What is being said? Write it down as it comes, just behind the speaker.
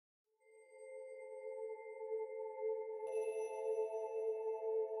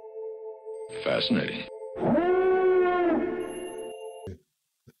Fascinating.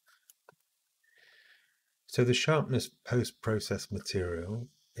 So the Sharpness post-process material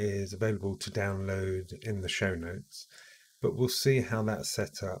is available to download in the show notes, but we'll see how that's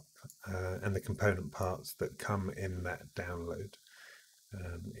set up and the component parts that come in that download.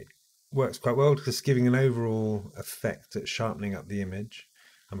 It works quite well because it's giving an overall effect at sharpening up the image.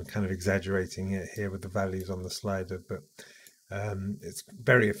 I'm kind of exaggerating it here with the values on the slider, but it's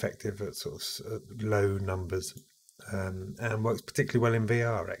very effective at sort of low numbers and works particularly well in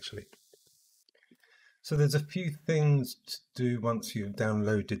VR actually. So there's a few things to do once you've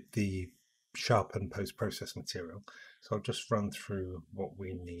downloaded the sharpen post-process material. So I'll just run through what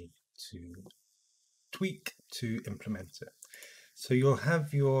we need to tweak to implement it. So you'll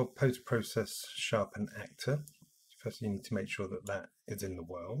have your post-process sharpen actor. First you need to make sure that that is in the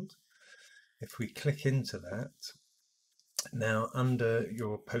world. If we click into that, now under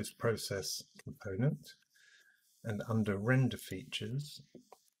your post-process component and under render features,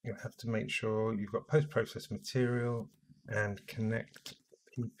 you have to make sure you've got post-process material and connect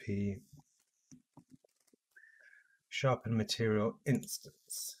PP sharpen material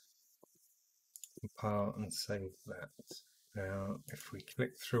instance. Compile and save that. Now, if we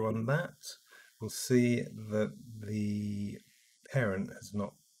click through on that, we'll see that the parent has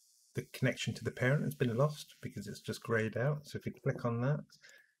not, the connection to the parent has been lost because it's just grayed out. So if you click on that,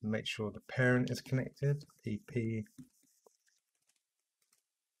 make sure the parent is connected, PP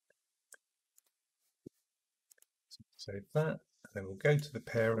save that, and then we'll go to the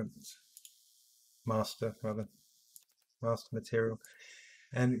parent master material,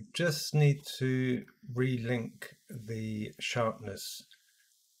 and just need to relink the sharpness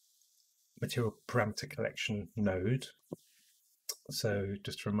material parameter collection node. So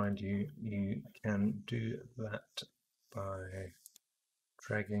just to remind you, you can do that by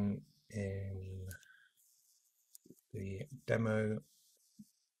dragging in the demo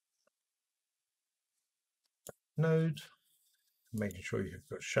node, making sure you've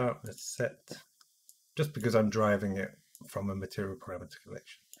got sharpness set, just because I'm driving it from a material parameter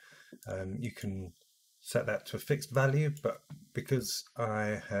collection. You can set that to a fixed value, but because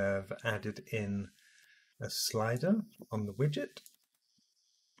I have added in a slider on the widget,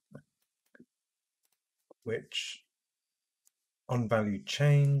 which on value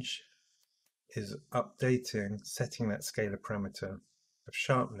change is updating, setting that scalar parameter of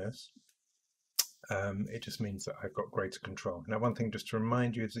sharpness, it just means that I've got greater control. Now, one thing just to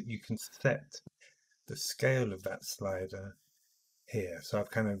remind you is that you can set the scale of that slider here. So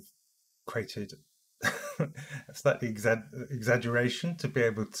I've kind of created a slightly exaggeration to be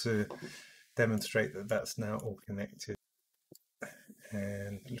able to demonstrate that that's now all connected.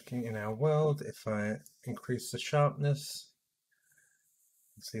 And looking in our world, if I increase the sharpness,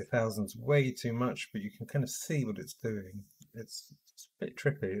 you see 1000's way too much, but you can kind of see what it's doing. It's a bit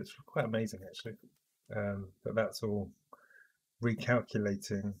trippy. It's quite amazing actually. But that's all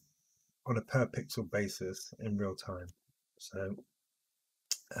recalculating on a per pixel basis in real time. So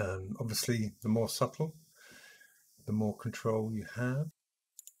obviously the more subtle, the more control you have.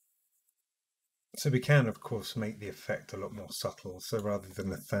 So we can of course make the effect a lot more subtle. So rather than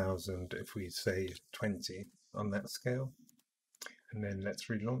 1000, if we say 20 on that scale, and then let's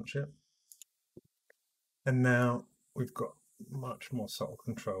relaunch it. And now we've got much more subtle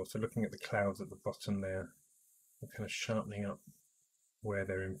control. So looking at the clouds at the bottom there, we're kind of sharpening up where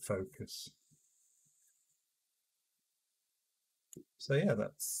they're in focus. So yeah,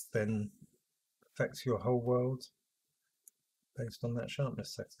 that's then affects your whole world based on that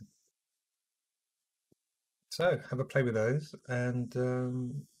sharpness setting. So have a play with those, and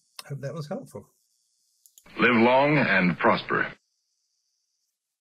hope that was helpful. Live long and prosper.